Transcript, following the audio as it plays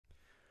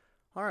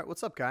All right,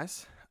 what's up,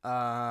 guys?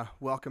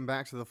 Welcome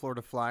back to the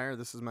Florida Flyer.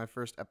 This is my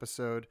first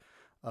episode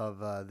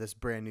of this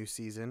brand new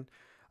season.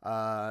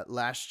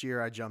 Last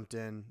year, I jumped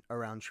in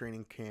around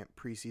training camp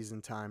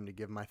preseason time to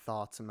give my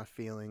thoughts and my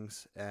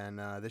feelings, and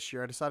this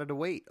year I decided to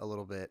wait a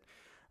little bit.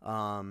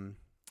 Um,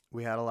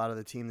 we had a lot of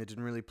the team that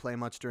didn't really play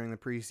much during the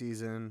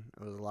preseason.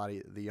 It was a lot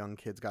of the young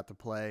kids got to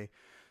play,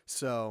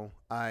 so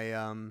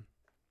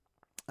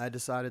I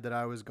decided that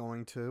I was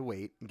going to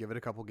wait and give it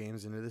a couple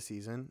games into the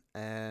season,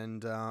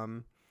 and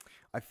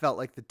I felt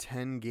like the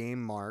 10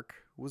 game mark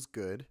was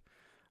good.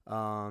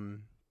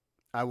 Um,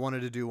 I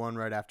wanted to do one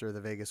right after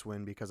the Vegas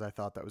win because I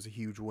thought that was a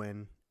huge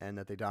win and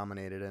that they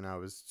dominated, and I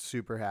was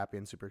super happy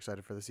and super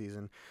excited for the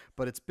season.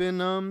 But it's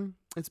been a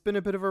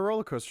bit of a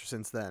roller coaster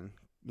since then.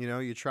 You know,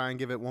 you try and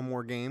give it one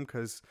more game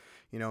because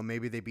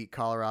maybe they beat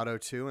Colorado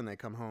too, and they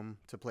come home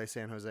to play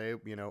San Jose.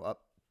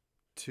 Up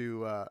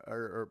to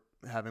or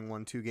having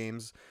won two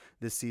games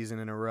this season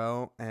in a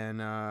row, and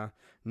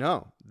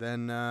no,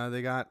 then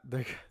they kind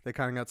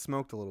of got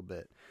smoked a little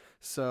bit.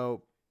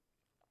 So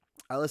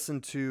I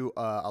listened to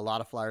a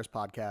lot of Flyers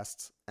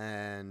podcasts,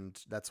 and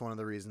that's one of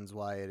the reasons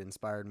why it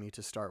inspired me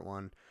to start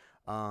one.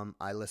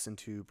 I listened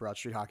to Broad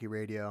Street Hockey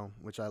Radio,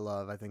 which I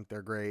love. I think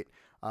they're great.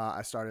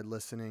 I started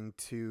listening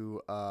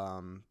to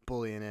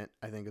Bullying It,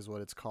 I think is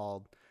what it's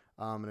called.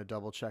 I'm gonna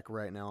double check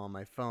right now on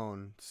my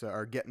phone.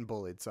 Or Getting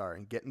Bullied.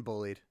 Sorry, Getting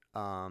Bullied.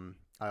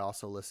 I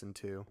also listen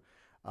to,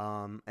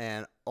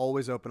 and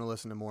always open to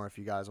listen to more if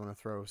you guys want to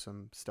throw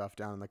some stuff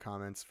down in the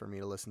comments for me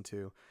to listen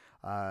to.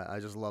 I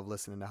just love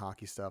listening to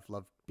hockey stuff.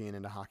 Love being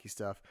into hockey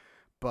stuff.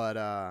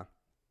 But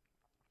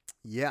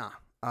yeah,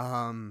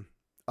 a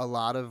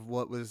lot of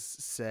what was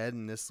said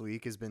in this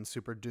week has been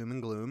super doom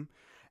and gloom.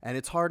 And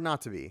it's hard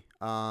not to be.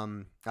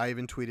 I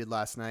even tweeted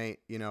last night,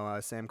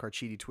 Sam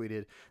Carchidi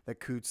tweeted that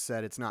Coots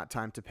said it's not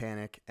time to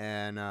panic.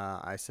 And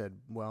I said,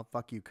 well,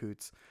 fuck you,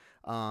 Coots.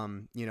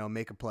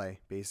 Make a play,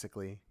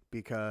 basically.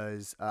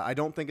 Because I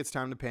don't think it's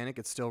time to panic.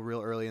 It's still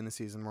real early in the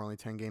season. We're only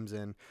 10 games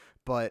in.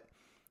 But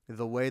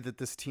the way that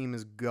this team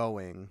is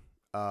going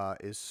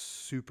is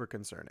super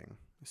concerning.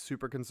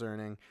 Super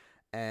concerning.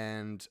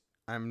 And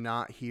I'm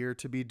not here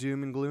to be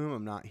doom and gloom.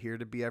 I'm not here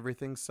to be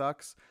everything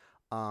sucks.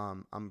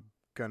 I'm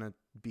going to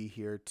be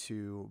here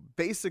to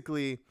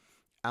basically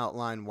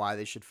outline why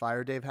they should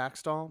fire Dave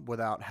Haxtell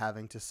without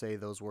having to say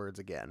those words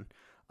again.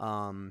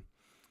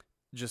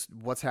 Just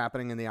what's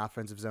happening in the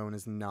offensive zone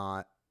is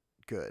not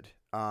good.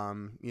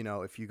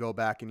 If you go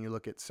back and you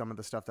look at some of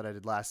the stuff that I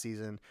did last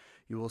season,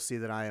 you will see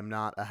that I am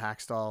not a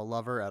Haxtell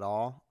lover at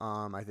all.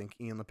 I think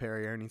Ian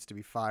LaPerriere needs to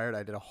be fired.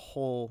 I did a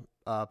whole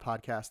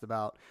podcast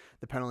about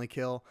the penalty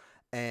kill,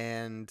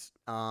 and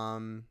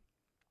Knobloch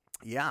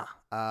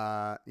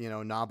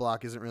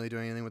isn't really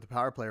doing anything with the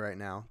power play right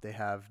now. They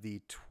have the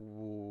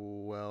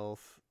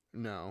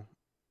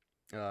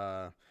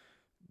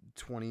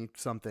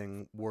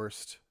 20-something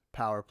worst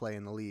power play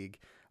in the league.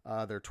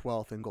 They're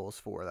 12th in goals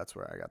for. That's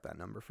where I got that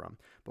number from.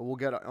 But we'll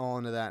get all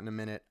into that in a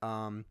minute.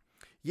 I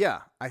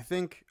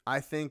think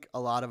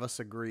a lot of us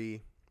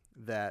agree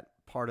that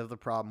part of the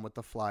problem with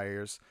the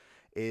Flyers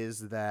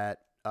is that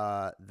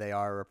they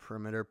are a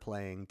perimeter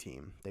playing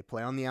team. They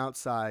play on the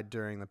outside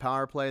during the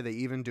power play. They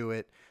even do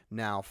it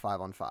now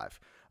 5-on-5.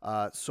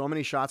 So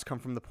many shots come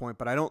from the point,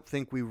 but I don't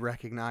think we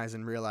recognize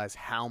and realize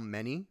how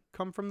many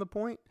come from the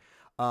point.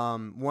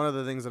 One of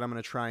the things that I'm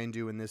going to try and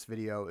do in this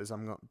video is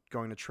I'm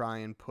going to try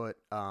and put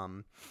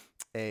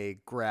a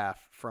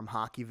graph from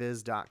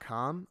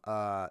hockeyviz.com.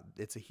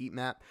 It's a heat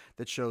map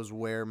that shows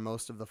where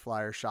most of the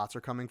Flyer shots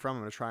are coming from.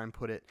 I'm going to try and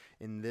put it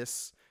in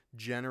this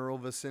general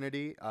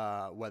vicinity,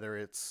 whether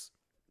it's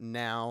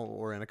now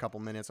or in a couple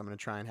minutes. I'm going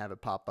to try and have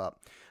it pop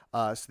up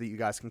so that you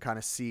guys can kind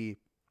of see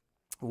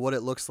what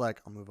it looks like.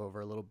 I'll move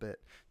over a little bit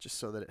just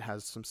so that it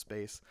has some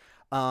space.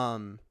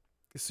 So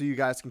you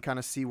guys can kind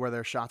of see where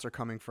their shots are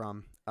coming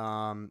from.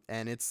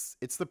 And it's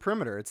the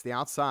perimeter. It's the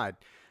outside.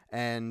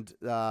 And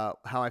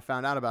how I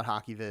found out about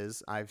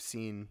HockeyViz, I've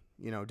seen,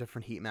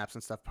 different heat maps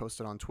and stuff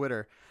posted on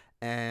Twitter.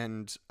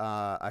 And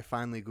I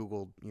finally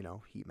Googled,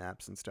 heat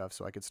maps and stuff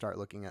so I could start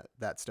looking at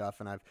that stuff.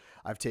 And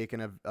I've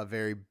taken a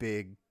very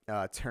big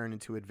turn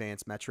into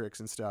advanced metrics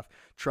and stuff,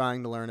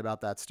 trying to learn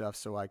about that stuff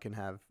so I can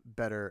have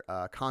better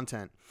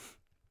content.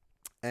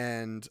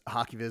 And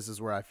HockeyViz is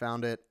where I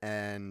found it.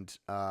 And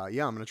I'm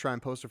going to try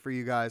and post it for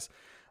you guys.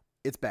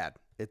 It's bad.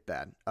 It's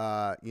bad.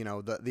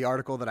 The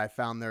article that I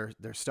found their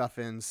stuff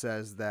in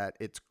says that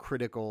it's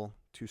critical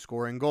to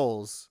scoring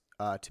goals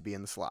to be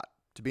in the slot.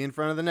 To be in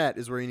front of the net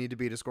is where you need to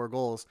be to score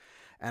goals.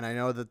 And I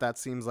know that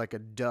seems like a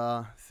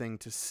duh thing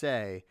to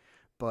say,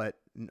 but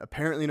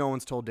apparently no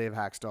one's told Dave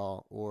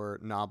Haxtell or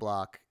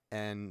Knobloch,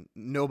 and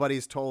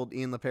nobody's told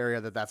Ian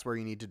LaPerriere that that's where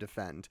you need to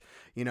defend.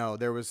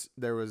 There was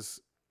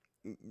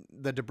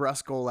the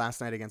DeBrusk goal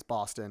last night against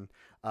Boston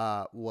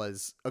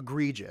was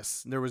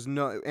egregious.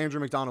 Andrew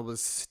McDonald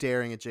was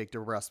staring at Jake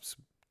DeBrusk's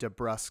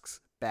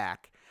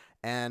back.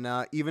 And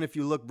even if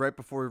you look right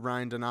before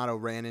Ryan Donato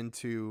ran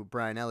into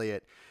Brian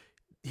Elliott,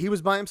 he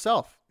was by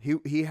himself.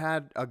 He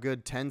had a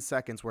good 10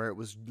 seconds where it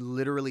was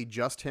literally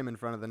just him in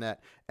front of the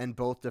net, and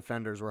both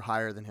defenders were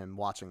higher than him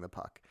watching the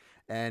puck.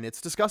 And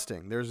it's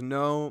disgusting. There's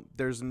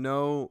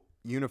no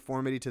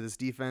uniformity to this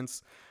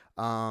defense,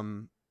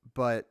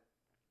 but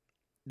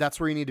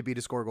that's where you need to be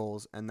to score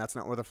goals, and that's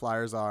not where the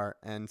Flyers are.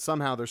 And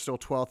somehow they're still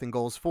 12th in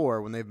goals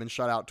for when they've been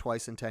shut out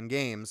twice in 10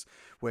 games,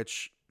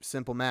 which,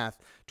 simple math,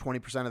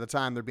 20% of the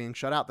time they're being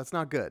shut out. That's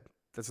not good.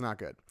 That's not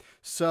good.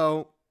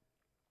 So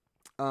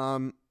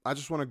I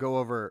just want to go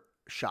over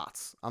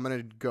shots. I'm going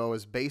to go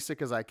as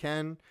basic as I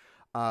can.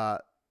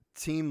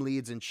 Team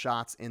leads in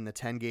shots in the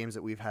 10 games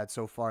that we've had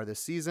so far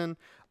this season.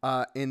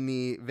 In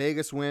the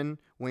Vegas win,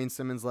 Wayne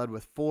Simmons led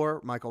with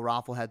 4. Michael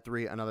Raffl had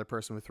 3. Another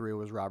person with 3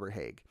 was Robert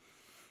Haig.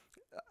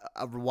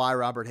 Why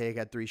Robert Haig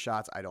had 3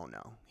 shots, I don't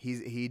know.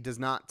 He does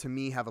not, to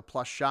me, have a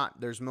plus shot.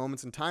 There's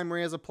moments in time where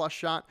he has a plus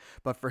shot,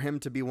 but for him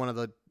to be one of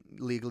the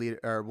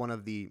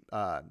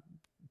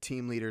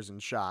team leaders in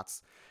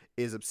shots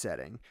is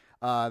upsetting.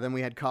 Then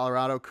we had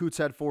Colorado. Coots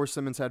had 4.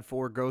 Simmons had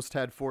 4. Ghost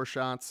had 4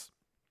 shots.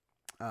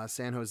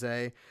 San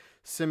Jose.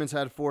 Simmons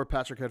had 4.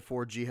 Patrick had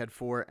 4. G had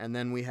 4. And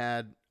then we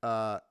had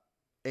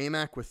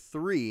Amac with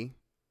 3,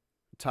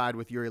 tied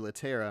with Yuri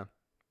Laterra.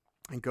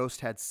 And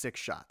Ghost had 6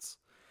 shots.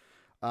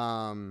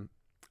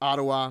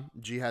 Ottawa,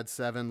 G had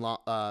 7.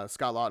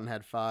 Scott Lawton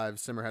had 5.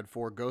 Simmer had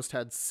 4. Ghost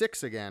had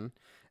 6 again.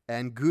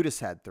 And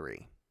Gudis had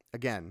 3.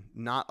 Again,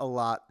 not a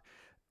lot.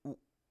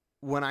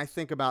 When I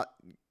think about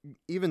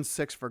even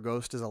 6 for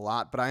Ghost is a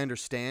lot, but I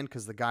understand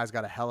because the guy's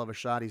got a hell of a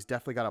shot. He's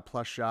definitely got a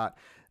plus shot.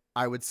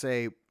 I would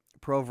say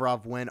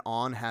Provorov, when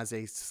on, has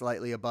a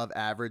slightly above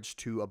average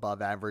to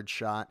above average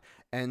shot,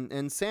 and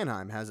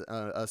Sanheim has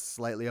a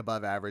slightly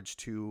above average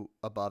to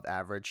above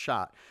average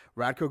shot.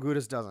 Radko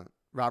Gudas doesn't.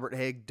 Robert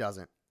Haig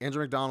doesn't.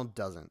 Andrew McDonald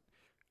doesn't.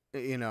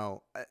 You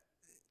know,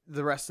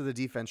 the rest of the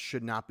defense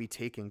should not be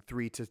taking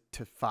 3 to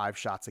 5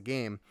 shots a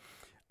game,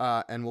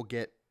 and we'll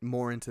get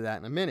more into that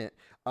in a minute.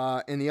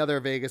 In the other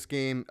Vegas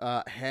game,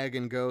 Haig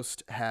and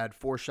Ghost had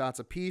 4 shots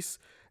apiece,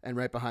 and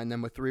right behind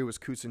them with 3 was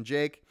Coots and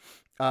Jake.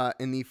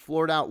 In the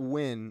Florida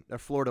win,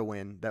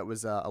 that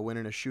was a win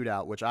in a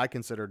shootout, which I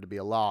considered to be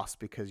a loss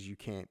because you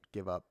can't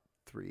give up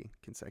 3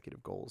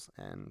 consecutive goals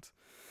and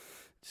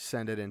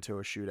send it into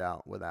a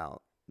shootout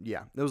without.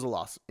 Yeah, it was a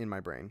loss in my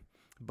brain.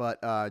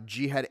 But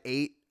G had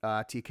 8,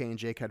 TK and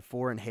Jake had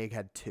 4, and Haig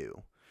had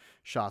 2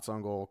 shots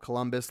on goal.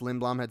 Columbus,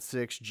 Lindblom had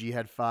 6, G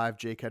had 5,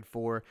 Jake had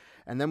 4.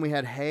 And then we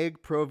had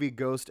Haig, Provy,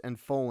 Ghost, and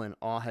Folan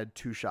all had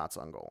 2 shots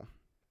on goal.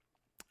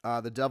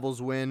 The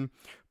Devils win.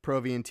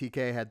 Provy and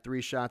TK had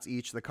 3 shots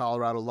each. The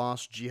Colorado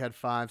loss. G had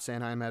 5.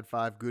 Sanheim had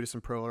 5. Gudis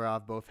and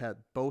Provorov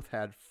both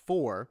had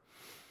 4.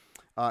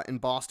 In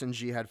Boston,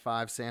 G had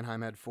 5.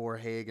 Sanheim had 4.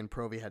 Haig and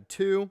Provy had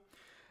 2.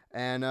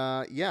 And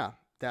yeah,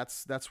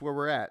 that's where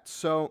we're at.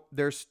 So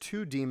there's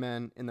 2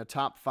 D-men in the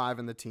top 5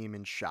 in the team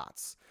in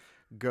shots.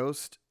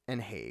 Ghost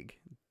and Haig.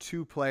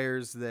 2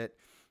 players that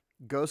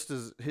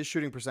his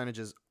shooting percentage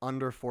is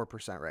under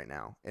 4% right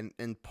now.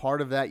 And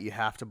part of that you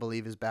have to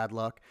believe is bad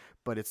luck,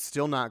 but it's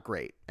still not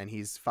great. And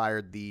he's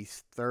fired the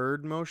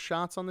 3rd most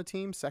shots on the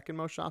team, 2nd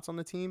most shots on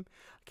the team.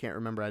 I can't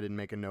remember. I didn't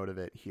make a note of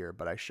it here,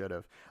 but I should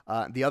have.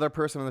 The other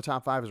person in the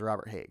top 5 is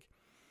Robert Haig.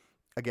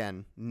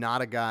 Again,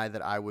 not a guy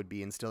that I would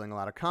be instilling a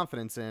lot of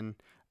confidence in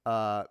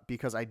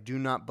because I do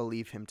not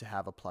believe him to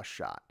have a plus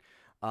shot.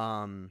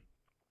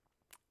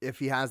 If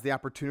he has the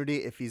opportunity,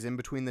 if he's in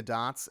between the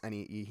dots and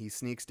he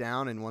sneaks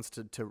down and wants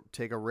to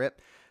take a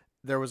rip,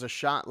 there was a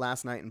shot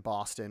last night in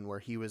Boston where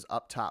he was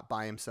up top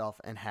by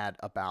himself and had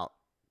about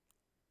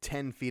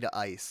 10 feet of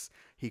ice.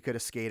 He could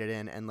have skated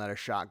in and let a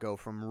shot go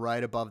from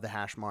right above the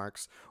hash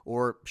marks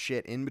or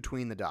in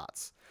between the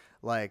dots.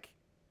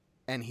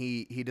 And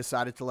he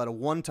decided to let a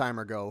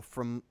one-timer go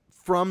from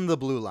the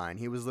blue line.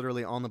 He was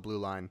literally on the blue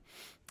line.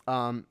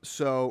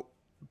 So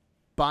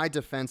by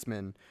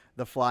defenseman,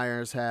 the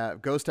Flyers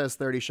have Ghost has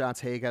 30 shots,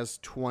 Haig has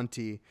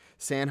 20,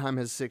 Sanheim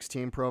has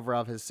 16,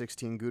 Provorov has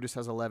 16, Gudis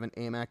has 11,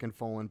 Amac and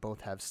Folan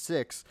both have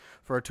 6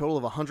 for a total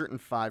of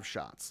 105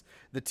 shots.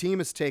 The team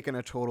has taken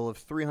a total of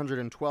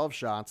 312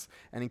 shots,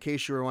 and in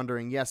case you were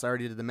wondering, yes, I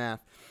already did the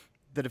math,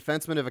 the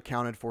defensemen have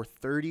accounted for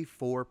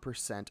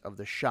 34% of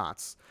the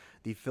shots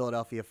the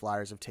Philadelphia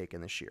Flyers have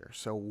taken this year.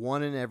 So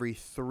 1 in every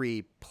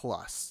 3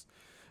 plus.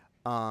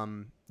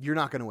 You're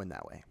not going to win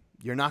that way.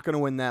 You're not going to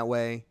win that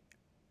way.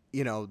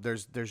 You know,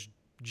 there's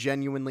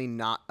genuinely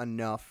not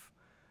enough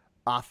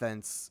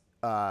offense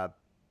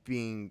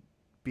being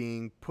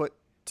put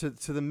to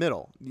the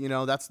middle. You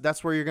know,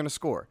 that's where you're going to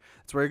score.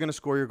 That's where you're going to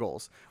score your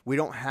goals. We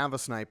don't have a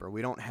sniper.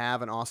 We don't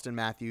have an Austin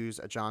Matthews,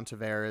 a John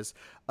Tavares,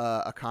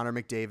 a Connor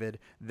McDavid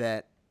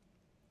that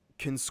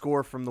can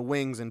score from the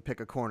wings and pick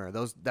a corner.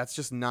 That's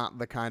just not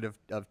the kind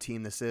of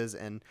team this is.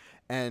 And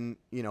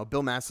you know,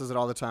 Bill Mass says it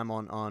all the time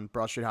on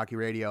Broad Street Hockey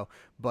Radio,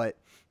 but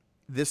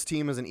this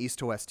team is an east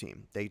to west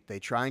team. They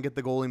try and get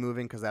the goalie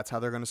moving because that's how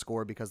they're going to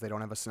score because they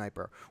don't have a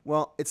sniper.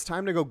 Well, it's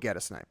time to go get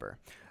a sniper.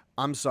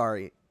 I'm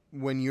sorry.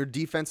 When your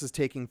defense is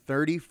taking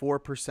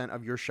 34%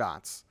 of your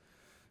shots,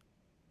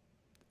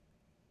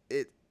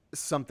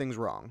 something's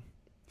wrong.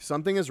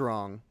 Something is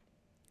wrong.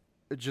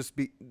 Just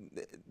be.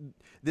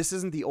 This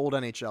isn't the old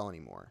NHL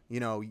anymore. You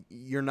know,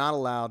 you're not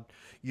allowed.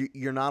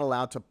 You're not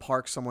allowed to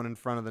park someone in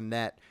front of the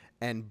net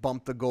and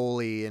bump the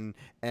goalie,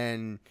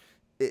 and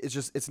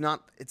it's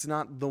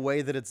not the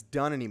way that it's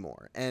done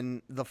anymore.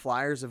 And the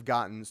Flyers have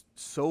gotten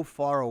so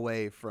far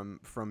away from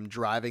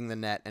driving the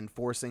net and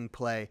forcing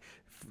play.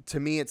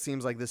 To me, it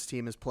seems like this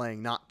team is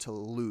playing not to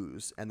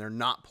lose, and they're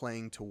not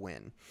playing to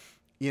win.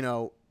 You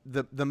know,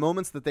 the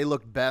moments that they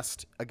looked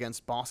best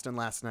against Boston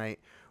last night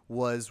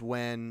was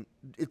when,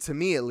 to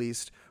me at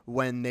least,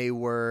 when they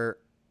were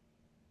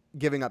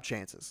giving up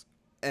chances.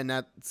 And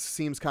that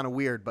seems kind of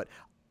weird, but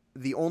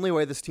the only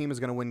way this team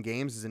is going to win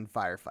games is in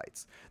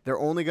firefights. They're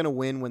only going to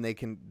win when they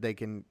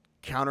can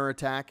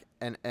counterattack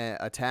and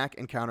attack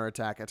and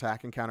counterattack,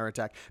 attack and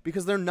counterattack,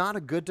 because they're not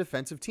a good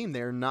defensive team.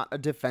 They're not a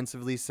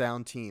defensively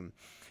sound team.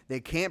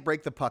 They can't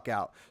break the puck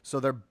out. So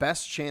their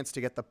best chance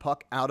to get the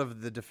puck out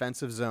of the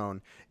defensive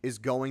zone is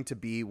going to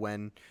be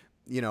when,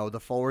 you know, the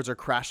forwards are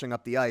crashing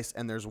up the ice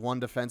and there's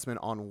one defenseman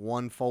on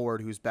one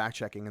forward who's back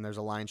checking and there's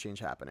a line change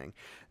happening.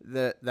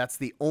 That's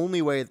the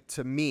only way,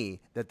 to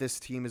me, that this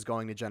team is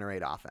going to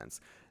generate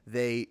offense.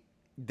 They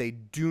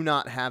do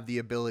not have the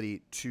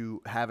ability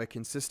to have a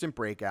consistent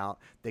breakout.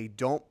 They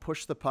don't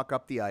push the puck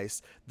up the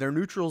ice. Their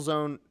neutral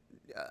zone,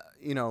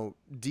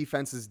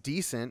 defense is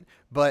decent,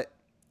 but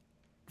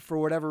for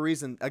whatever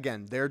reason,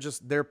 again,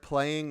 they're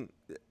playing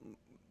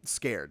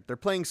scared. They're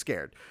playing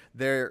scared.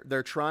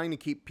 They're trying to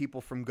keep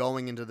people from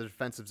going into the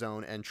defensive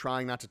zone and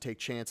trying not to take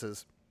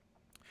chances.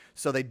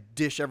 So they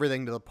dish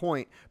everything to the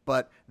point,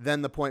 but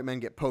then the point men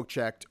get poke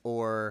checked,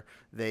 or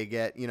they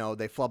get,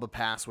 they flub a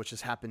pass, which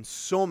has happened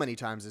so many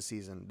times this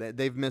season.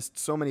 They've missed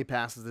so many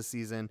passes this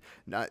season.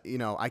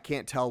 I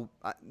can't tell.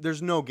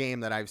 There's no game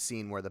that I've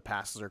seen where the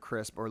passes are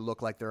crisp or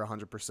look like they're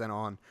 100%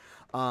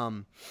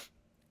 on.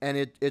 And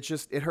it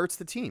hurts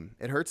the team.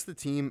 It hurts the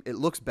team. It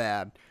looks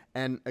bad.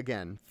 And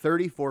again,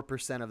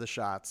 34% of the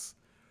shots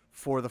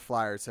for the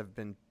Flyers have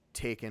been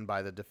taken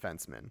by the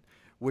defensemen,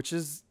 which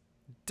is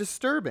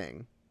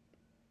disturbing.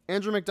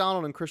 Andrew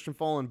McDonald and Christian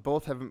Folin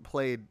both haven't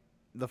played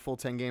the full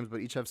 10 games, but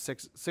each have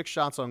six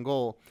shots on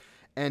goal.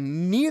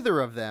 And neither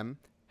of them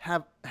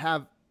have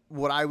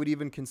what I would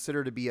even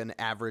consider to be an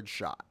average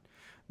shot.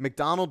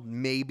 McDonald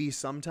maybe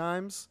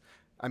sometimes.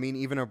 I mean,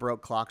 even a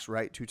broke clock's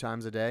right 2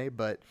 times a day,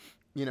 but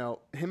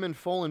him and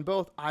Folin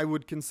both, I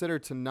would consider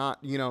to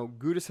not,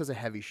 Gudas has a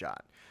heavy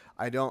shot.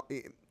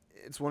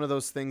 It's one of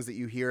those things that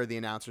you hear the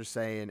announcers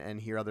say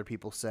and hear other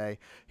people say.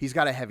 He's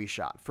got a heavy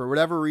shot. For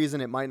whatever reason,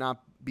 it might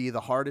not be the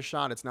hardest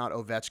shot. It's not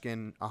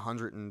Ovechkin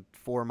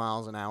 104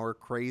 miles an hour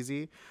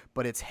crazy,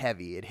 but it's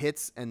heavy. It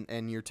hits,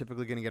 and you're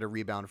typically going to get a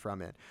rebound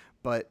from it.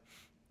 But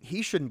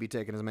he shouldn't be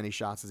taking as many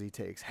shots as he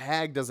takes.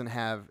 Hag doesn't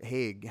have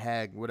a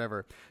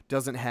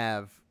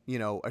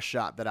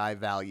shot that I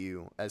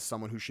value as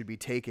someone who should be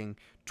taking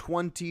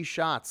 20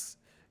 shots.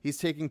 He's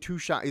taking 2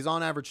 shots. He's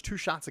on average 2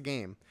 shots a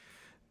game,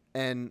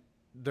 and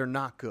they're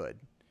not good.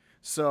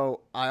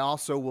 So I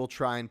also will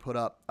try and put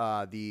up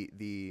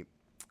the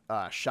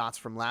shots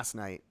from last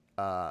night.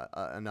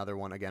 Another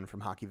one again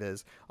from Hockey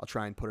Viz. I'll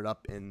try and put it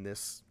up in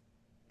this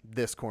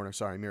corner.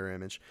 Sorry, mirror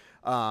image.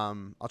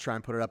 I'll try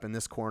and put it up in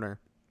this corner,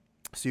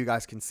 so you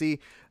guys can see.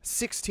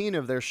 16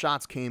 of their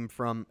shots came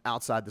from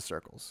outside the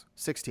circles.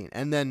 16.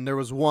 And then there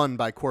was one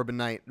by Corbin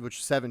Knight, which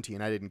was 17.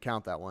 I didn't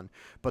count that one.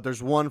 But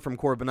there's one from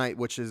Corbin Knight,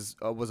 which was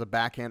a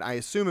backhand. I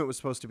assume it was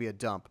supposed to be a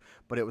dump,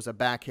 but it was a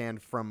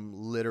backhand from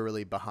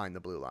literally behind the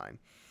blue line.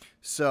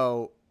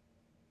 So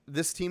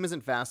this team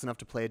isn't fast enough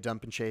to play a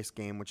dump and chase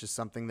game, which is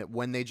something that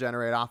when they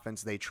generate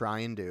offense, they try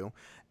and do.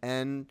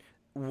 And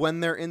when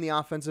they're in the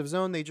offensive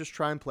zone, they just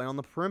try and play on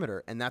the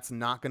perimeter, and that's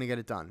not going to get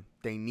it done.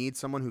 They need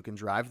someone who can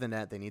drive the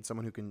net. They need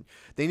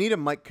a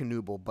Mike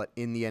Knuble, but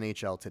in the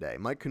NHL today.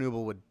 Mike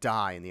Knuble would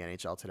die in the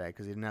NHL today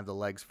because he didn't have the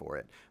legs for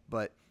it,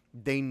 but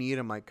they need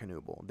a Mike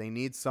Knuble. They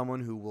need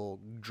someone who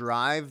will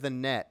drive the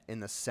net in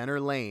the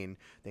center lane.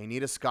 They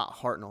need a Scott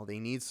Hartnell. They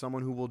need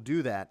someone who will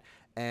do that,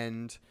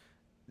 and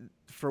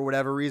for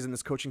whatever reason,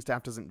 this coaching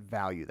staff doesn't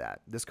value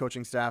that. This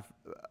coaching staff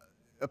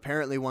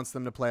apparently wants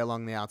them to play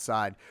along the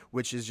outside,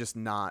 which is just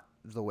not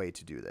the way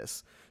to do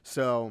this.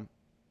 So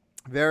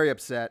very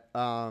upset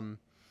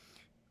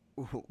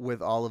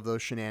with all of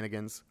those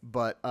shenanigans.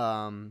 But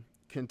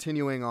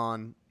continuing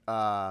on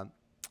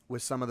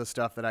with some of the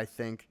stuff that I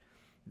think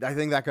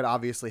that could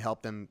obviously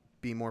help them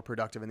be more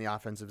productive in the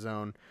offensive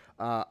zone.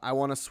 I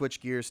want to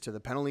switch gears to the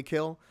penalty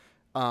kill.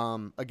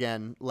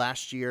 Again,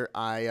 last year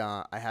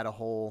I had a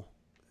whole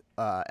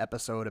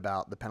episode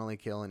about the penalty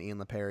kill and Ian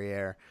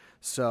LaPerriere.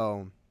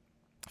 So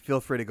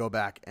feel free to go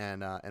back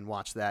and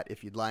watch that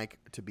if you'd like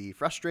to be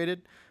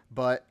frustrated.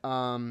 But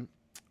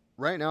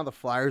right now the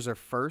Flyers are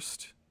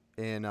first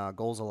in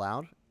goals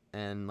allowed.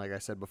 And like I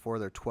said before,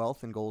 they're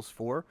 12th in goals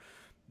for.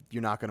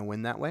 You're not going to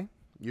win that way.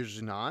 You're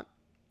just not.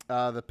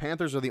 The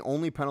Panthers are the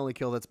only penalty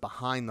kill that's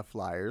behind the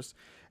Flyers.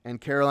 And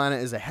Carolina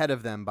is ahead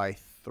of them by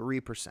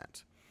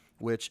 3%,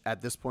 which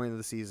at this point of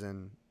the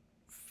season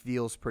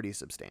feels pretty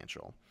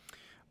substantial.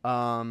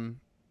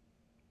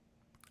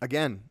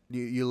 again,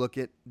 you look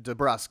at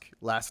DeBrusque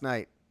last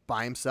night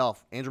by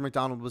himself. Andrew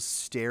McDonald was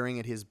staring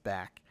at his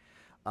back.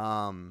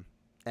 And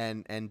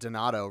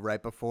Donato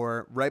right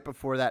before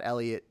that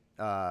Elliott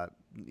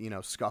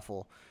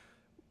scuffle,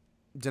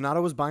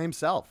 Donato was by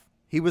himself.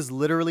 He was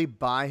literally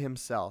by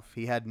himself.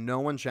 He had no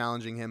one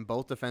challenging him.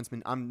 Both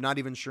defensemen, I'm not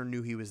even sure,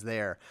 knew he was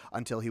there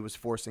until he was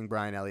forcing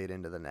Brian Elliott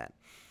into the net.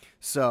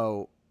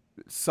 So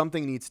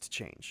something needs to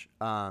change.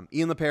 Ian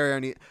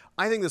LePerrier,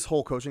 I think this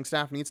whole coaching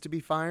staff needs to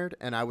be fired,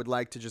 and I would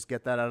like to just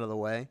get that out of the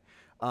way.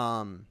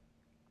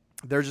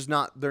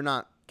 They're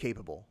not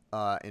capable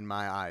in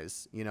my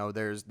eyes.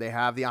 They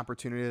have the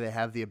opportunity, they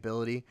have the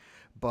ability,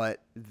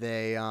 but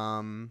they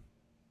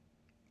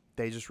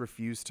just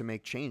refuse to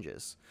make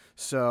changes.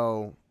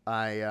 So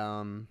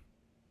I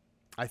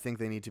think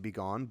they need to be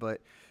gone.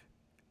 But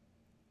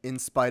in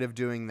spite of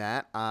doing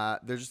that,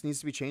 there just needs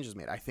to be changes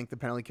made. I think the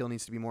penalty kill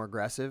needs to be more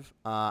aggressive.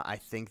 I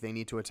think they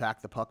need to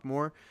attack the puck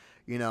more.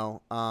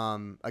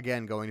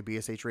 Again, going to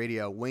BSH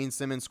Radio, Wayne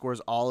Simmonds scores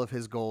all of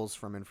his goals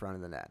from in front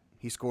of the net.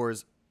 He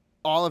scores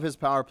all of his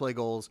power play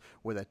goals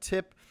with a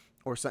tip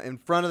or in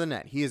front of the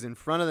net. He is in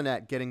front of the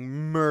net getting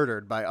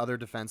murdered by other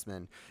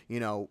defensemen,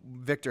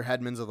 Victor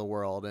Hedmans of the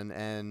world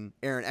and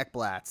Aaron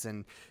Ekblat's.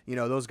 And,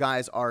 those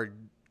guys are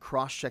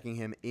cross-checking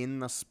him in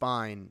the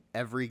spine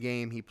every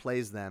game he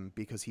plays them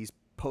because he's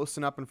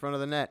posting up in front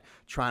of the net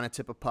trying to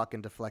tip a puck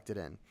and deflect it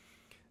in.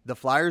 The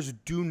Flyers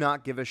do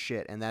not give a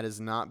shit, and that has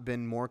not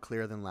been more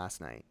clear than last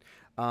night.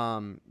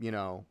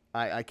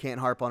 I can't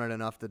harp on it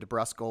enough. The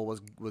DeBrusque goal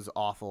was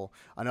awful.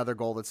 Another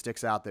goal that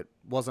sticks out that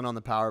wasn't on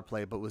the power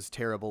play but was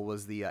terrible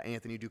was the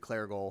Anthony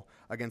Duclair goal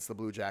against the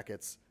Blue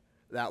Jackets.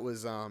 That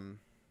was, oh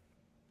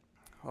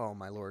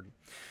my Lord.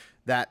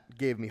 That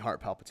gave me heart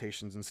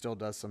palpitations and still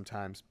does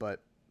sometimes, but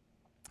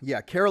yeah,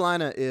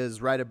 Carolina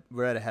is right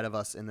ahead of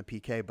us in the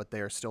PK, but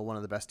they are still one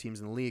of the best teams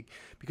in the league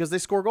because they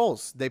score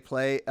goals. They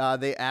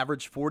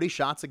average 40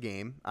 shots a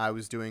game. I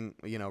was doing,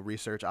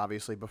 research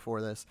obviously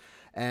before this,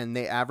 and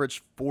they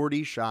average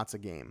 40 shots a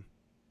game.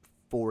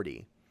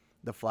 40.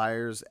 The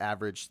Flyers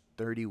average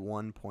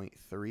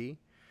 31.3,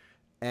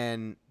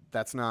 and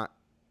that's not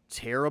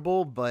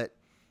terrible, but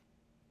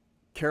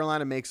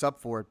Carolina makes up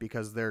for it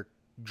because they're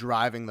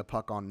driving the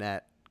puck on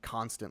net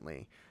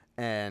constantly,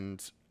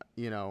 and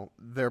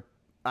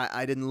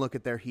I didn't look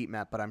at their heat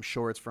map, but I'm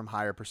sure it's from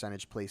higher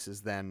percentage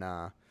places than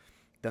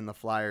the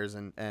Flyers.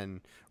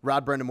 And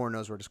Rod Brind'Amour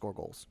knows where to score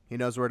goals. He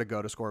knows where to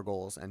go to score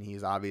goals, and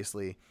he's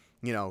obviously,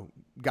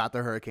 got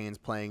the Hurricanes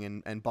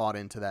playing and bought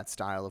into that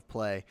style of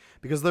play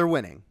because they're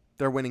winning.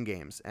 They're winning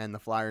games, and the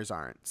Flyers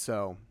aren't.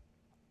 So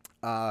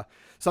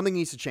something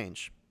needs to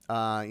change.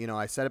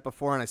 I said it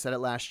before, and I said it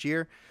last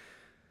year.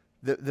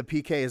 The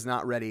PK is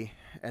not ready,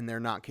 and they're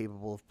not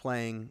capable of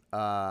playing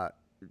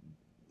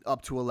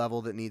up to a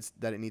level that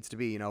it needs to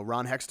be.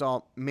 Ron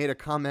Hextall made a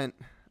comment.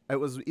 It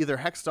was either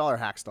Hextall or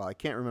Hackstall. I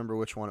can't remember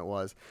which one it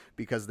was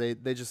because they're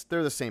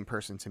the same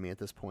person to me at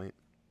this point.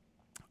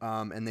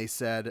 And they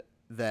said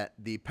that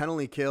the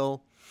penalty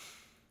kill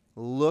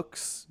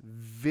looks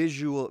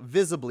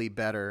visibly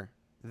better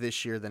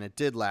this year than it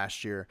did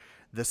last year.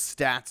 The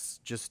stats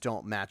just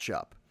don't match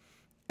up.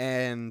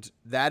 And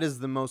that is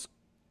the most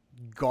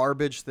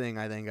garbage thing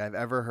I think I've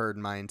ever heard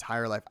in my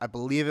entire life. I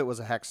believe it was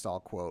a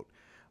Hextall quote.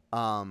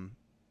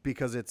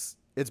 Because it's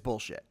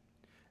bullshit.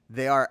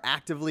 They are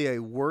actively a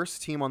worse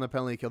team on the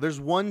penalty kill. There's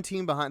one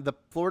team behind. The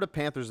Florida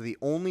Panthers are the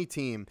only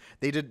team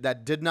they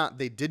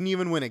didn't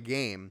even win a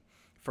game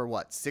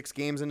for 6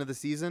 games into the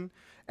season,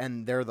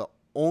 and they're the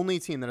only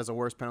team that has a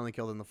worse penalty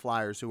kill than the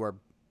Flyers, who are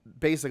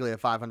basically a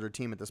 500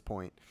 team at this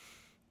point.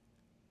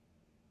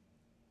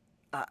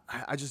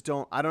 I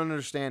don't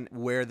understand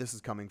where this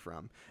is coming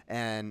from,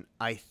 and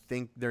I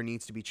think there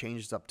needs to be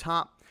changes up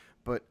top.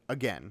 But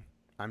again,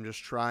 I'm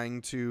just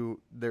trying to.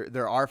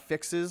 There are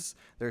fixes.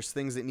 There's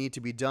things that need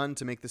to be done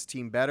to make this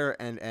team better.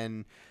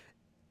 And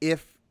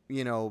if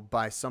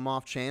by some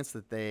off chance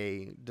that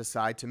they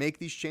decide to make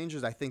these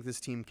changes, I think this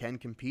team can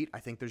compete.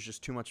 I think there's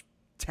just too much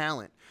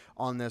talent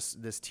on this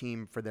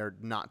team for there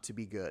not to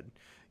be good.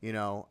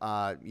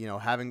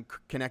 Having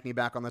Konechny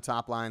back on the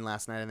top line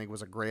last night, I think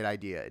was a great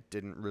idea. It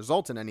didn't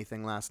result in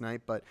anything last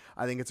night, but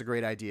I think it's a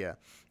great idea.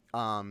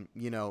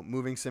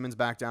 Moving Simmonds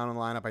back down in the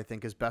lineup, I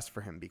think is best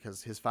for him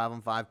because his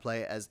 5-on-5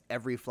 play, as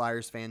every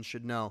Flyers fan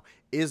should know,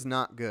 is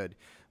not good.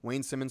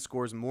 Wayne Simmonds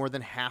scores more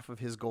than half of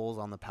his goals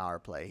on the power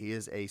play. He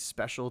is a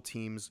special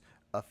teams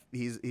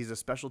he's a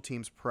special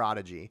teams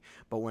prodigy,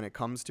 but when it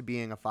comes to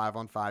being a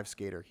 5-on-5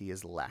 skater, he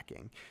is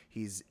lacking.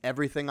 He's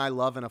everything I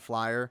love in a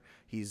Flyer.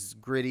 He's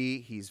gritty,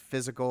 he's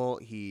physical,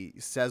 he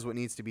says what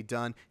needs to be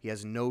done. He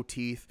has no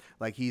teeth.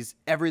 He's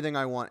everything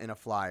I want in a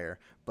Flyer,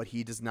 but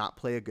he does not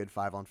play a good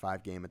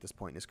 5-on-5 game at this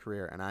point in his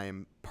career, and I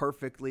am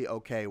perfectly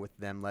okay with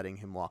them letting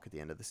him walk at the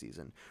end of the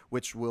season,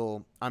 which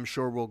I'm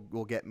sure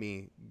will get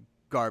me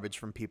garbage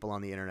from people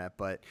on the internet,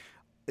 but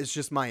it's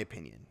just my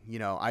opinion.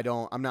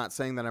 I'm not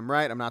saying that I'm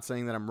right. I'm not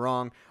saying that I'm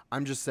wrong.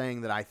 I'm just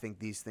saying that I think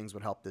these things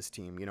would help this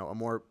team. A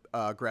more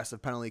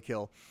aggressive penalty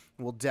kill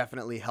will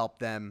definitely help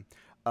them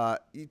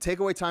take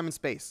away time and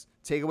space.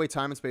 Take away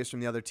time and space from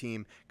the other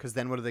team, because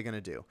then what are they going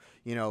to do?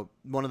 You know,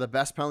 one of the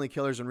best penalty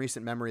killers in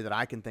recent memory that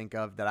I can think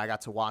of that I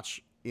got to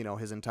watch, you know,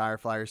 his entire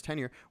Flyers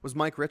tenure was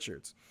Mike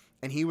Richards.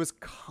 And he was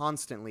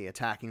constantly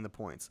attacking the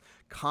points,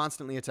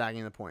 constantly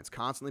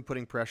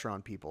putting pressure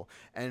on people.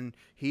 And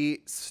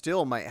he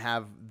still might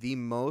have the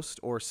most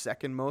or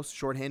second most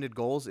shorthanded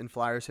goals in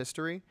Flyers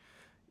history.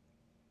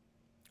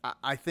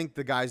 I think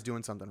the guy's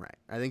doing something right.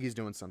 I think he's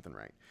doing something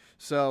right.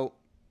 So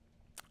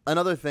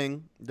another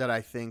thing that I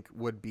think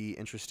would be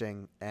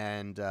interesting,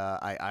 and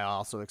I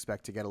also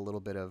expect to get a little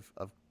bit of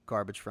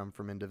garbage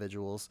from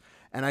individuals,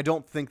 and I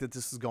don't think that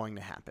this is going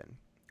to happen.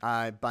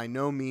 By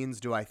no means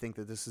do I think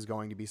that this is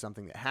going to be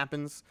something that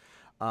happens.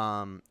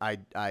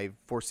 I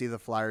foresee the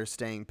Flyers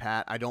staying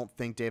pat. I don't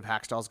think Dave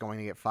Haxtell is going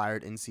to get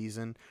fired in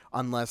season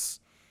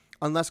unless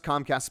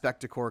Comcast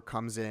Spectacor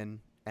comes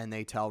in and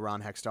they tell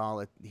Ron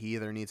Hextall he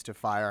either needs to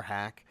fire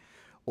Hack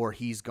or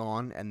he's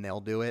gone, and they'll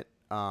do it.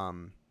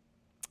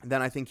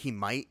 Then I think he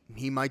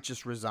might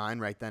just resign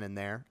right then and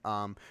there.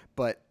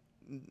 But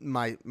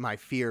my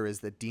fear is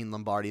that Dean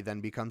Lombardi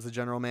then becomes the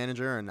general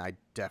manager, and I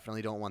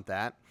definitely don't want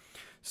that.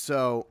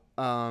 So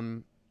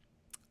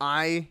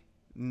I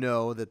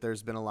know that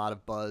there's been a lot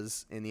of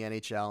buzz in the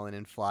NHL and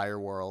in Flyer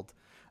world,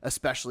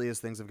 especially as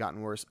things have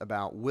gotten worse,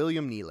 about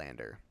William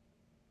Nylander.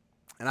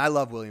 And I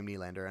love William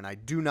Nylander, and I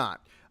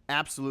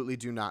absolutely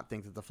do not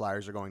think that the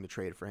Flyers are going to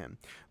trade for him.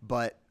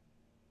 But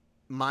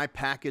my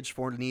package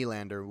for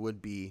Nylander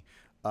would be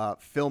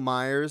Phil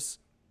Myers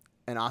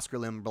and Oscar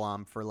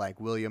Lindblom for like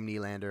William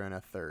Nylander and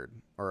a third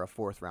or a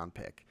fourth round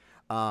pick,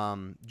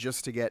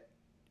 just to get,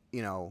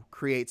 you know,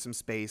 create some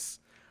space.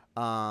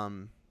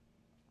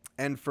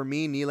 And for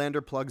me,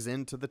 Nylander plugs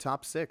into the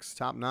top 6,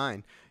 top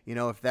 9. You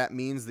know, if that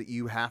means that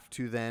you have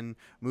to then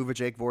move a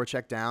Jake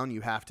Voracek down,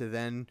 you have to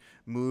then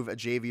move a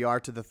JVR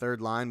to the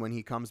third line when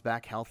he comes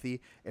back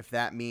healthy. If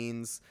that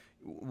means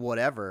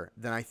whatever,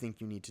 then I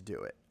think you need to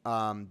do it.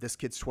 This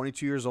kid's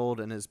 22 years old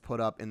and has put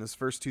up, in his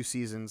first 2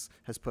 seasons,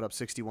 has put up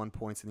 61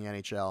 points in the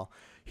NHL.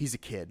 He's a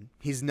kid.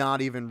 He's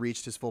not even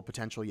reached his full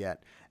potential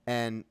yet.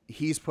 And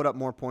he's put up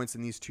more points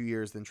in these 2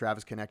 years than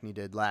Travis Konechny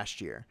did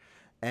last year.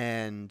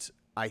 And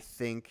I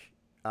think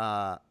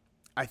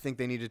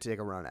they need to take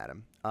a run at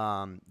him.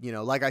 You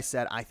know, like I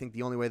said, I think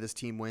the only way this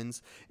team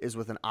wins is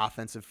with an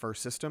offensive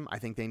first system. I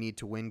think they need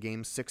to win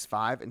games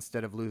 6-5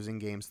 instead of losing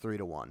games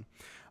 3-1.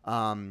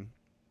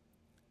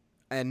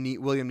 And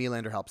William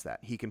Nylander helps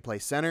that. He can play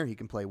center. He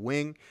can play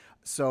wing.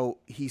 So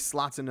he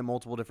slots into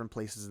multiple different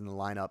places in the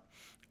lineup.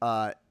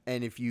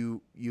 And if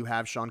you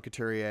have Sean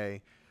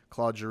Couturier,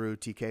 Claude Giroux,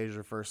 TK as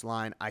your first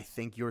line, I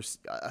think you're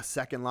a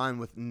second line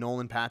with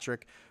Nolan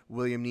Patrick,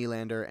 William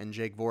Nylander, and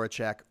Jake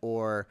Voracek,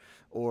 or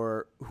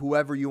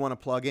whoever you want to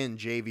plug in,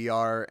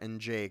 JVR and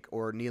Jake,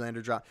 or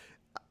Nylander drop.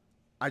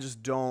 I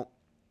just don't.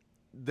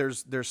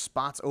 There's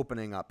spots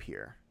opening up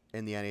here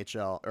in the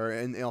NHL,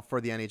 or for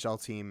the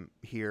NHL team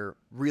here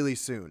really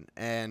soon,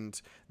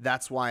 and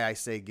that's why I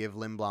say give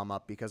Lindblom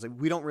up, because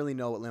we don't really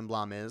know what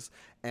Lindblom is,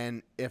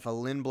 and if a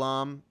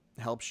Lindblom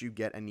helps you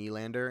get a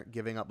Nylander,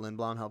 giving up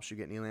Lindblom helps you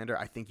get Nylander,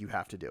 I think you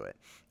have to do it.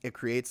 It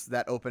creates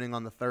that opening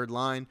on the third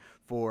line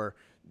for,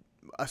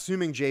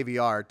 assuming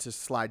JVR, to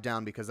slide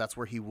down, because that's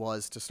where he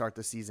was to start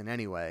the season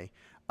anyway.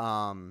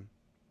 You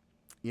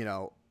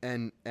know,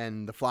 and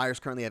the Flyers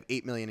currently have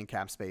 $8 million in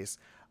cap space.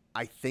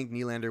 I think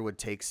Nylander would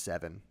take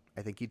 7.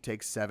 I think he'd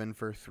take 7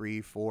 for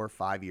 3, 4,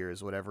 5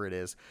 years, whatever it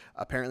is.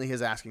 Apparently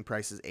his asking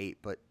price is 8,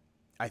 but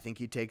I think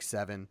he'd take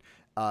 7.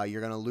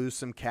 You're going to lose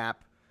some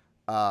cap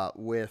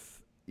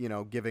with, you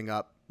know, giving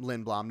up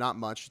Lindblom. Not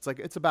much.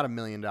 It's about $1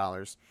 million.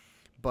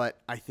 But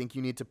I think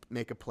you need to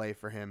make a play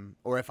for him.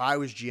 Or if I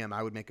was GM,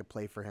 I would make a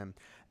play for him.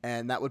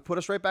 And that would put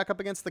us right back up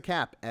against the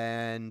cap.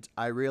 And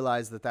I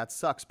realize that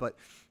sucks. But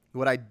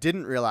what I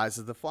didn't realize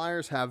is the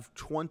Flyers have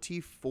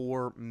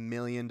 $24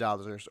 million,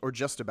 or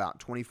just about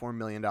 $24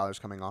 million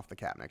coming off the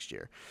cap next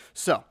year.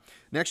 So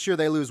next year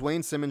they lose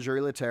Wayne Simmons,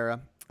 Juri Lehtera,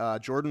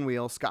 Jordan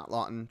Wheel, Scott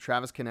Lawton,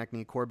 Travis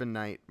Konechny, Corbin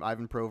Knight,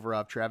 Ivan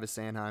Provorov, Travis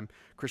Sanheim,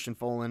 Christian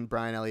Folan,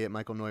 Brian Elliott,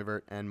 Michael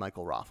Neuvert, and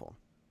Michael Raffl.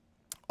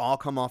 All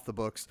come off the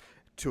books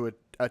to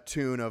a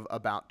tune of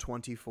about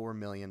 $24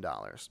 million.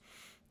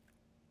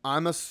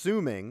 I'm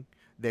assuming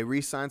they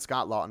re-sign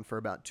Scott Lawton for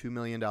about $2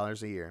 million a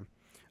year.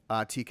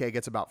 TK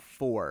gets about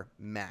 4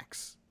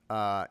 max.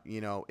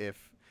 You know,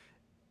 if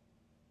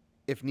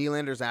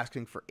Nylander's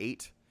asking for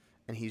 8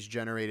 and he's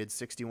generated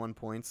 61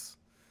 points,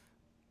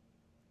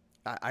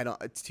 I don't.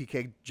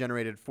 TK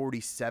generated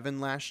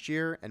 47 last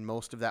year, and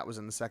most of that was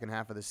in the second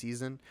half of the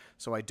season.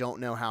 So I don't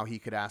know how he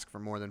could ask for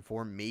more than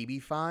 4, maybe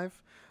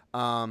 5.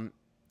 Ivan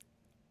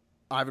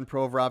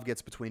Provorov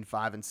gets between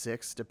 5 and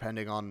 6,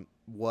 depending on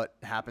what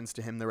happens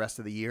to him the rest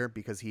of the year,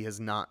 because he has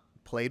not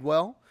played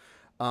well.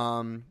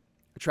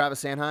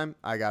 Travis Sanheim,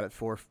 I got it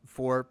for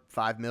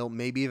 4-5 mil,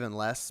 maybe even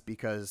less,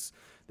 because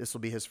this will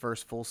be his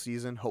first full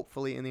season,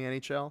 hopefully, in the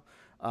NHL.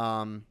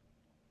 And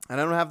I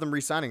don't have them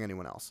re-signing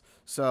anyone else.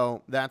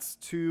 So that's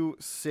 2,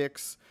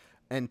 6,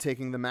 and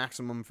taking the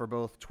maximum for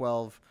both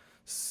 12,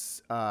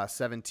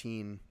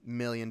 $17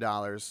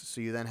 million.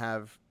 So you then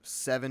have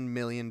 $7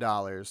 million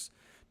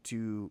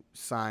to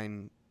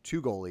sign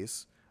 2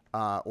 goalies,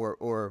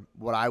 or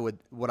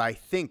what I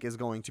think is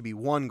going to be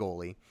 1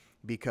 goalie,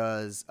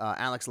 because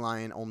Alex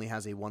Lyon only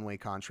has a 1-way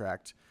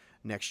contract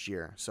next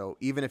year. So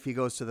even if he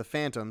goes to the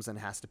Phantoms and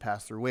has to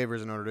pass through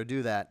waivers in order to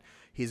do that,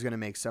 he's going to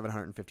make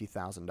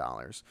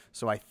 $750,000.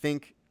 So I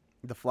think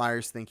the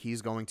Flyers think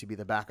he's going to be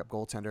the backup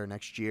goaltender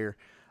next year.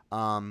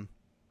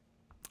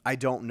 I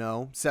don't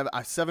know.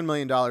 $7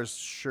 million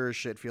sure as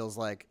shit feels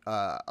like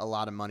a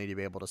lot of money to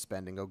be able to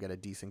spend and go get a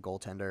decent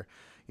goaltender.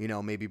 You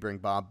know, maybe bring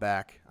Bob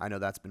back. I know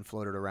that's been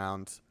floated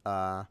around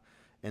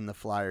in the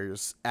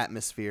Flyers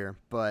atmosphere.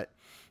 But,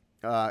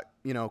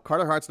 you know,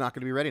 Carter Hart's not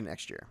going to be ready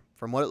next year.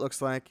 From what it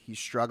looks like, he's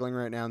struggling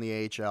right now in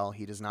the AHL.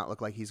 He does not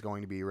look like he's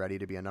going to be ready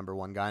to be a number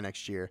 1 guy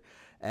next year.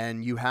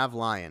 And you have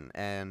Lyon,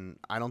 and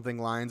I don't think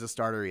Lyon's a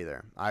starter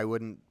either. I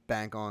wouldn't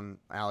bank on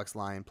Alex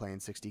Lyon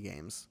playing 60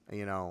 games.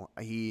 You know,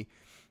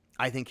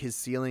 I think his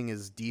ceiling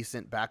is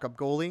decent backup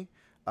goalie.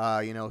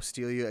 You know,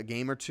 steal you a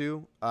game or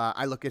 2.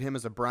 I look at him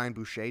as a Brian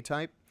Boucher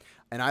type,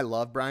 and I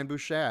love Brian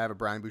Boucher. I have a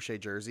Brian Boucher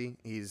jersey.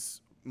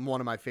 He's one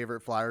of my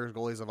favorite Flyers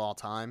goalies of all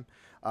time,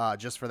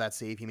 just for that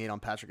save he made on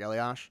Patrick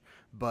Elias.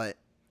 But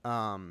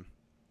I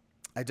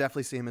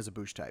definitely see him as a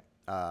Bouch type.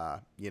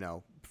 You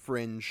know,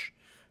 fringe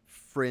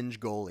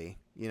goalie.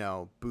 You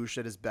know, Bouch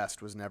at his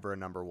best was never a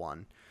number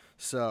 1.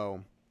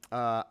 So,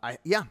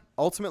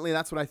 ultimately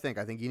that's what I think.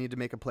 I think you need to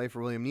make a play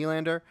for William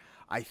Nylander.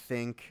 I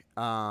think,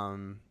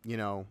 you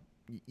know,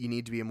 you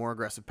need to be a more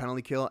aggressive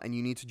penalty kill, and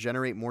you need to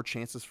generate more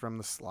chances from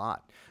the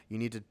slot. You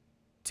need to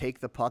take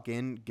the puck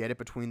in, get it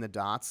between the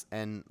dots,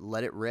 and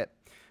let it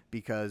rip,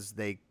 because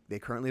they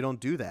currently don't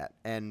do that.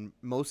 And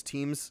most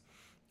teams,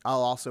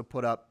 I'll also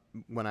put up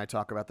when I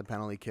talk about the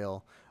penalty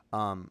kill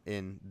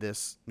in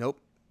this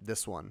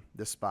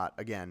spot.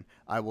 Again,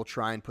 I will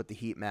try and put the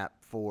heat map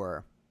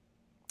for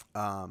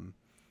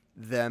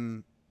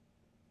them,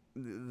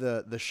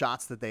 the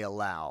shots that they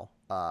allow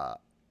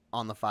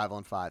on the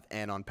 5-on-5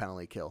 and on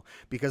penalty kill,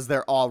 because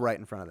they're all right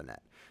in front of the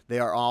net. They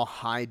are all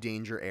high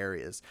danger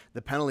areas.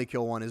 The penalty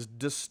kill one is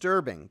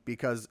disturbing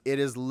because it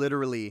is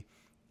literally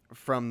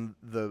from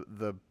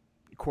the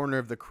corner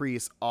of the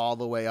crease all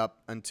the way up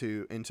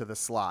into the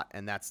slot,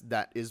 and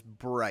that is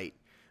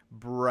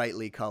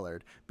brightly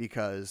colored,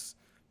 because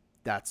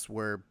that's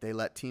where they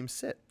let teams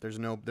sit. There's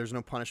no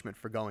punishment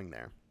for going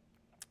there.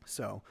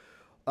 So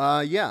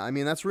yeah, I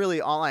mean, that's really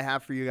all I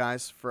have for you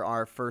guys for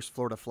our first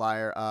Florida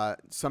Flyer.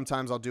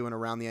 Sometimes I'll do an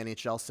Around the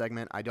NHL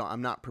segment.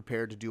 I'm not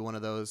prepared to do one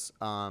of those.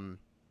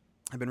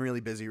 I've been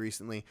really busy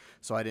recently,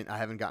 so I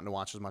haven't gotten to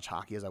watch as much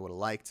hockey as I would have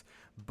liked.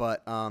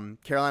 But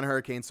Carolina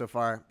Hurricanes so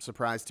far,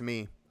 surprise to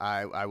me.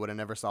 I would have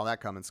never saw that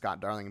coming.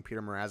 Scott Darling and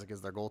Peter Mrazek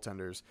as their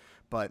goaltenders.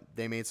 But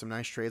they made some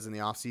nice trades in the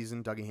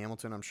offseason. Dougie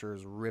Hamilton, I'm sure,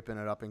 is ripping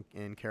it up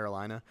in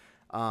Carolina.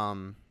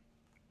 But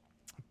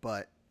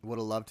would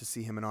have loved to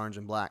see him in orange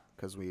and black,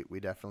 because we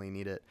definitely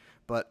need it.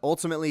 But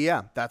ultimately,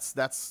 yeah,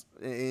 that's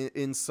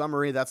in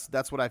summary,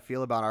 that's what I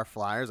feel about our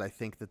Flyers. I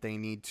think that they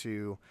need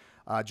to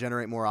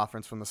generate more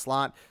offense from the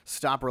slot,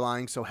 stop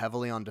relying so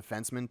heavily on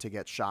defensemen to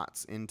get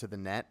shots into the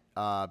net,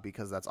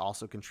 because that's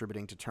also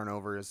contributing to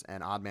turnovers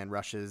and odd man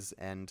rushes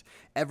and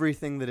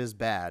everything that is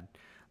bad.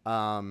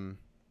 You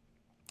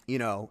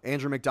know,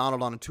 Andrew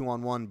McDonald on a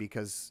 2-on-1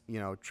 because, you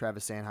know,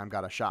 Travis Sanheim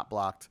got a shot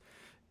blocked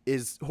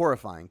is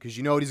horrifying, because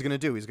you know what he's going to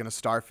do. He's going to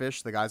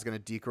starfish. The guy's going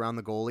to deke around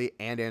the goalie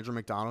and Andrew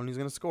McDonald, and he's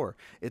going to score.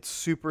 It's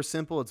super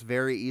simple. It's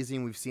very easy,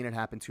 and we've seen it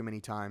happen too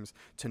many times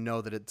to know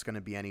that it's going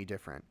to be any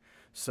different.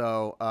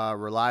 So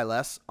rely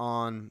less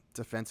on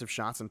defensive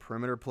shots and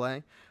perimeter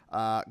play.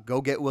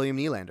 Go get William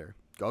Nylander.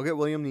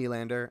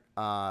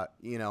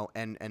 You know,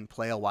 and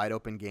play a wide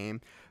open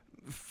game.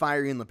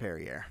 Fire Ian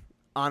LaPerriere.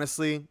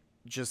 Honestly,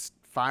 just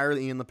fire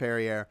Ian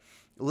LaPerriere.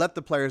 Let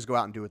the players go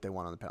out and do what they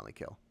want on the penalty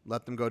kill.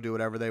 Let them go do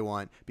whatever they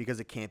want, because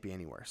it can't be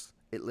any worse.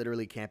 It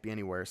literally can't be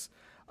any worse.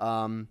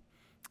 And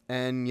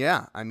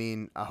yeah, I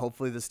mean,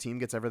 hopefully this team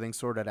gets everything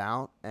sorted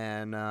out.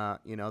 And,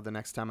 you know, the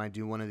next time I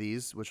do one of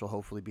these, which will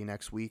hopefully be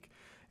next week,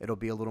 it'll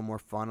be a little more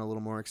fun, a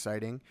little more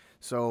exciting.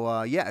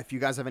 So, yeah, if you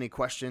guys have any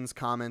questions,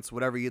 comments,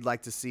 whatever you'd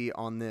like to see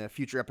on the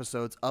future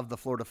episodes of the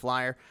Florida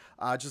Flyer,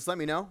 just let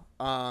me know.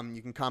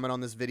 You can comment on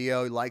this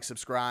video, like,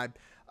 subscribe.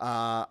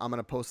 I'm going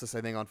to post this,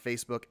 I think, on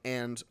Facebook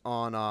and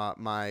on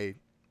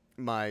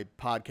my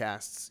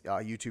podcast's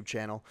YouTube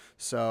channel.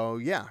 So,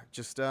 yeah,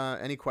 just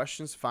any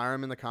questions, fire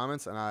them in the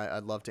comments, and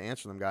I'd love to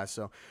answer them, guys.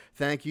 So,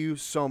 thank you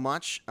so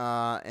much,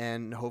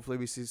 and hopefully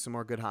we see some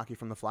more good hockey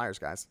from the Flyers,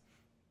 guys.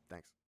 Thanks.